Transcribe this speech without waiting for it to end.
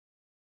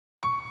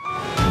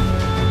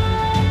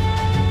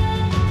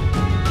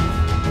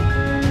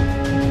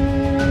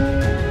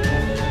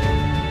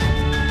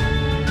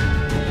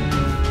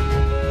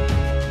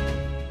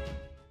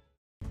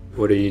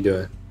What are you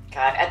doing?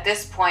 God, at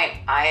this point,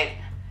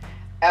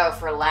 oh,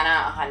 for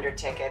Lenna, 100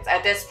 tickets.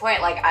 At this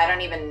point, like, I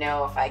don't even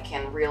know if I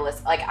can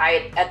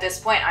at this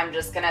point, I'm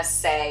just gonna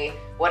say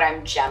what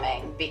I'm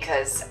gemming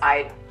because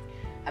I'm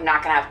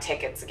not gonna have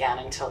tickets again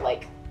until,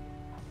 like,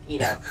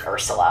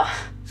 Ursula.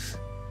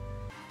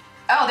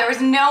 Oh, there was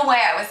no way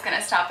I was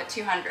gonna stop at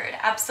 200.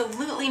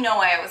 Absolutely no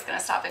way I was gonna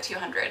stop at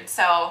 200.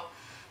 So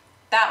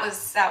that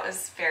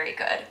was very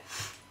good.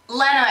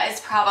 Lenna is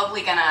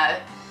probably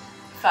gonna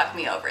fuck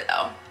me over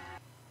though.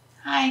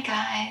 Hi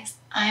guys,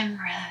 I'm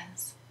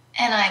Rez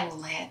and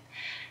I'm lit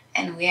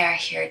and we are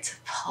here to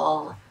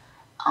pull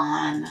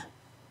on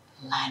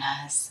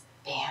Lenna's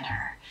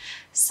banner.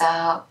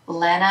 So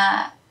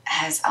Lenna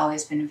has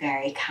always been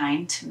very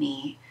kind to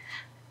me.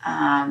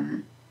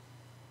 35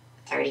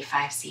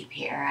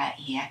 CP era,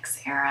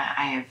 EX era,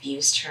 I have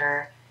used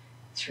her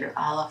through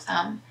all of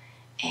them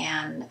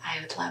and I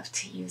would love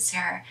to use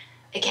her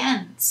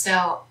again.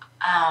 So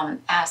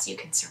as you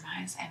can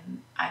surmise,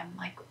 I'm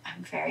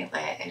very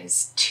lit. It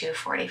is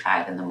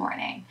 2:45 in the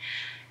morning.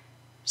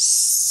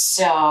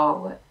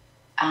 So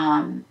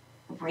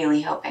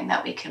really hoping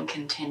that we can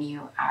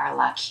continue our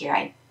luck here.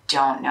 I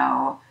don't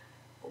know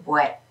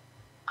what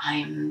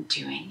I'm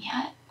doing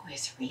yet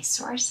with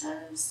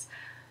resources.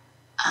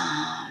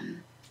 All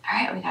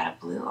right, we got a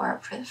blue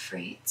orb for the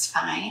free. It's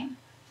fine.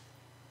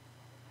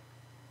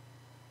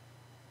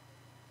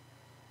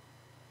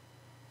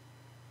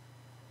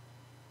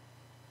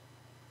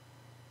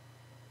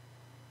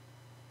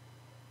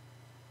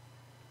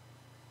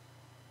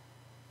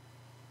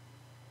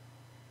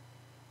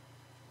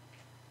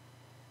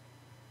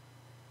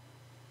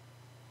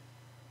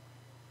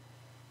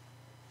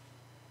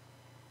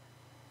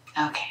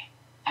 Okay,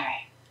 all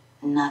right.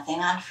 Nothing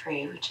on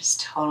free, which is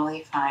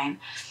totally fine.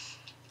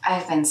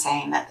 I've been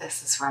saying that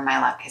this is where my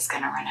luck is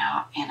gonna run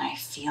out, and I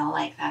feel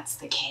like that's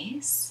the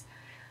case.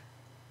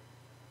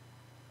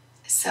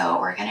 So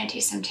we're gonna do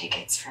some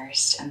tickets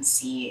first and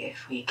see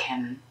if we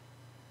can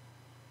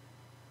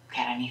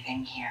get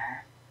anything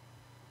here.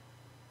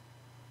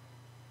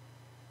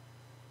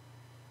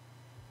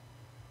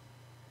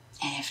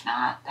 And if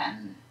not,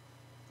 then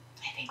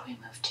I think we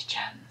move to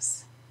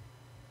gems.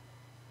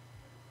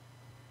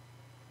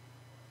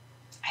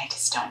 I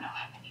just don't know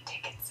how many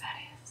tickets that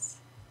is.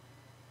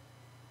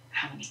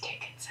 How many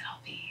tickets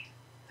it'll be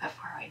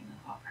before we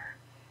move over.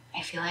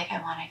 I feel like I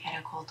want to get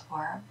a gold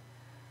orb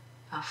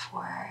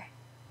before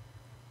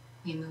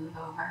we move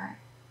over.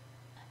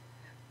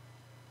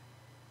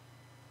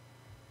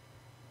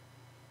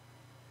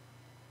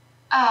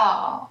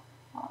 Oh,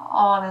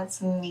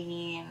 that's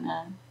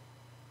mean.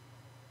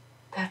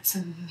 That's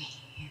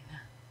mean.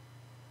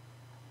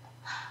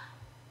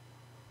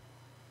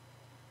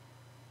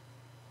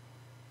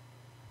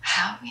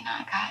 How have we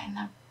not gotten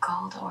a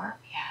gold orb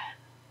yet?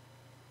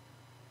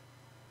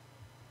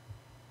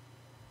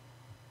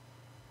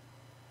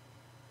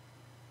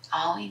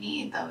 All we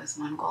need though is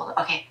one gold.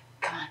 Okay,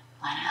 come on,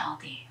 Lenna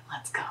LD,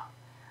 let's go.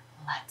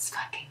 Let's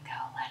fucking go,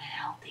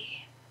 Lenna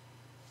LD.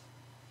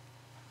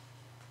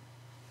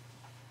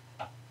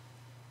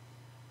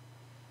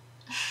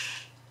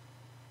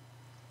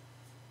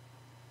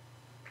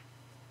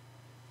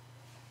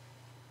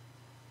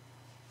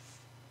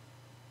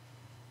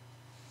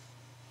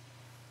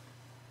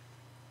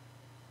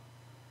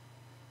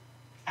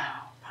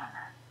 Oh,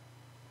 bummer.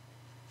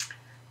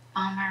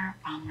 Bummer,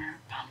 bummer,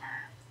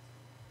 bummer.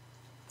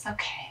 It's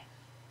okay.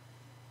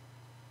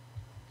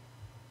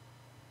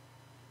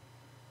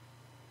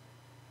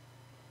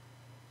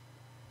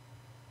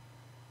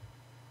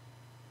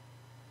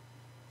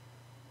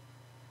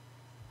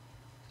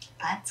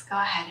 Let's go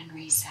ahead and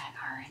reset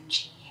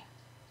RNG.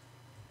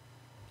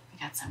 We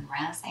got some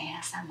Res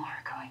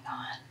ASMR going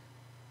on.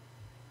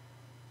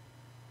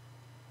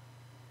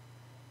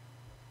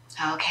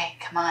 Okay,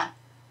 come on.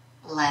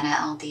 Lenna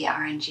LD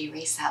RNG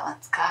reset,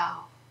 let's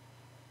go.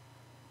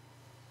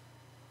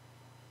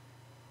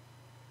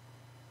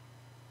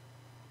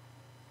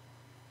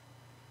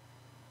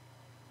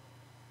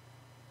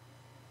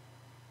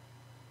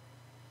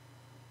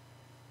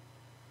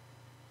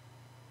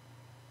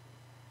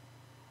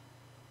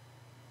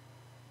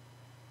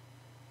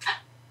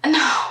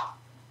 No.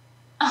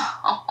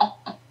 Oh.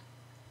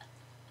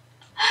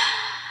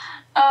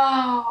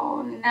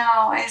 Oh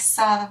no, I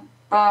saw the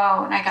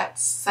bow and I got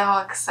so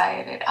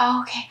excited.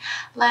 Oh, okay,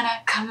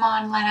 Lenna, come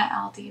on, Lenna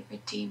LD,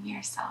 redeem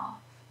yourself.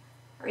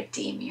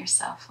 Redeem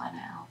yourself,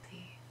 Lenna LD.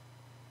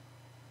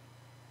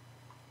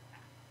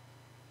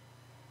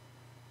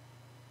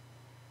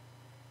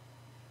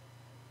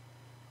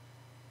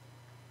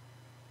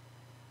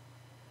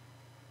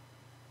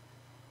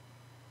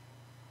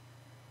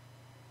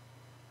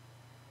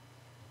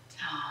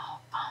 Oh,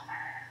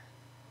 bummer.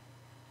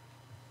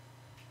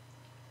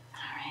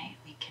 All right,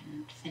 we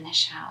can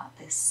finish out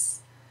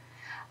this.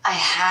 I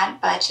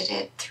had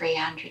budgeted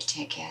 300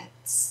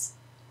 tickets,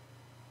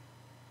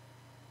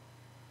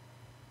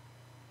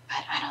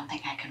 but I don't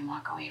think I can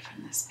walk away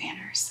from this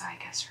banner, so I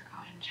guess we're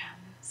going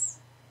gems.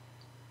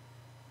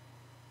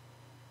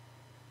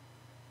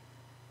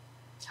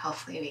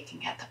 Hopefully we can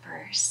get the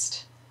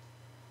burst.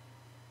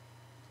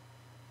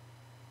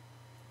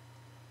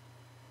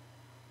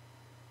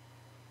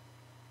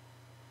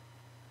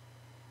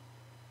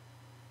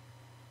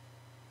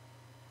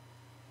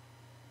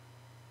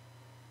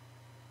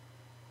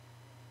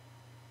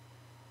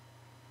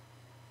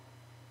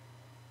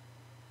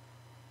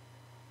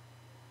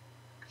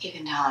 You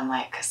can tell I'm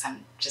late because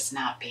I'm just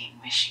not being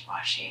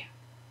wishy-washy.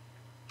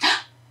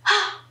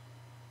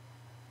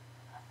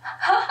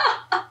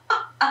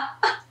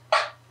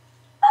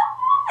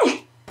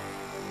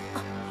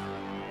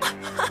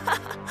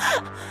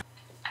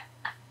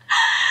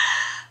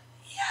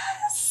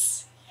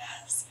 Yes,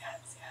 yes,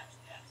 yes, yes,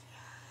 yes,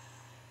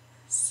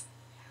 yes.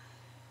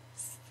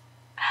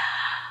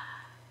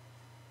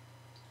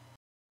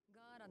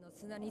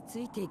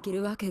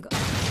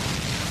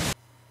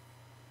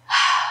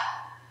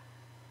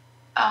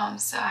 Oh, I'm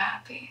so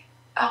happy.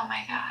 Oh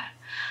my God.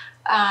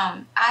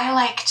 I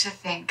like to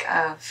think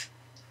of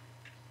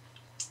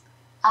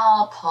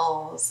all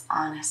polls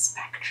on a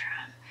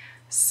spectrum.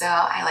 So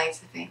I like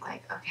to think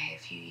like, okay,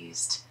 if you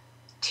used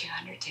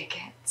 200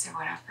 tickets or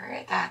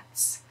whatever,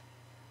 that's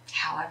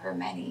however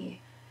many,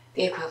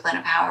 the equivalent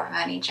of however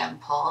many gem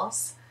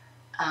pulls.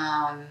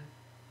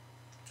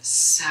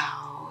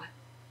 So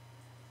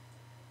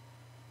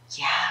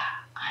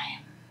yeah,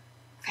 I'm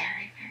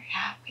very, very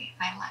happy.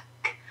 My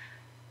luck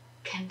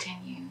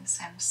continues.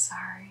 I'm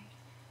sorry.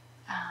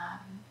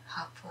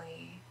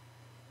 Hopefully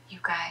you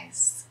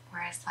guys were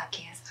as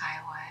lucky as I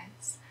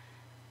was.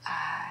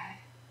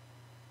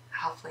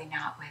 Hopefully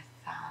not with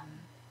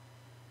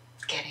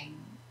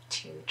getting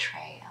 2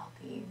 Trey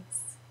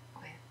LDs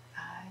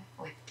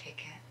with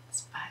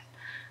tickets, but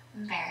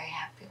I'm very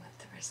happy with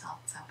the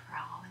results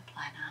overall with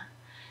Lenna.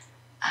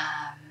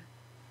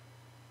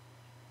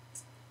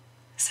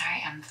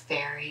 Sorry, I'm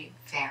very,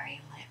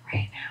 very lit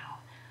right now.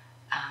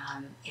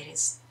 It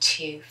is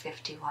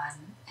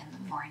 2:51 in the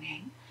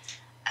morning.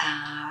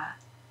 I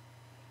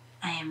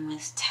am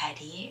with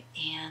Teddy,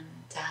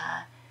 and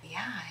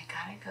yeah, I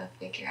gotta go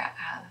figure out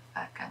how the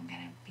fuck I'm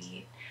gonna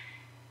beat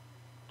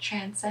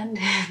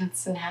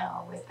Transcendence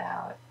now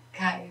without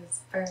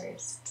Gaia's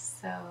Burst.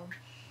 So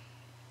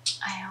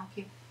I hope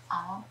you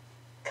all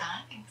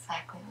got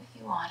exactly what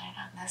you wanted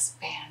on this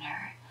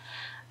banner.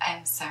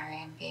 I'm sorry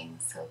I'm being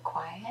so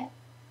quiet.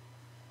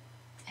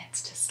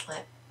 It's just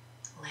lit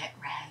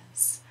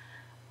res.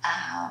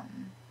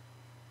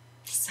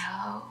 So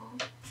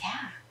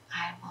yeah,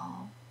 I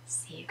will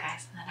see you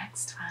guys in the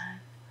next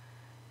one.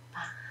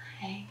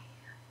 Bye.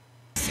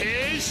 青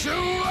春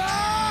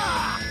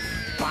は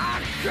爆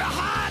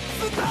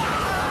発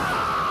だ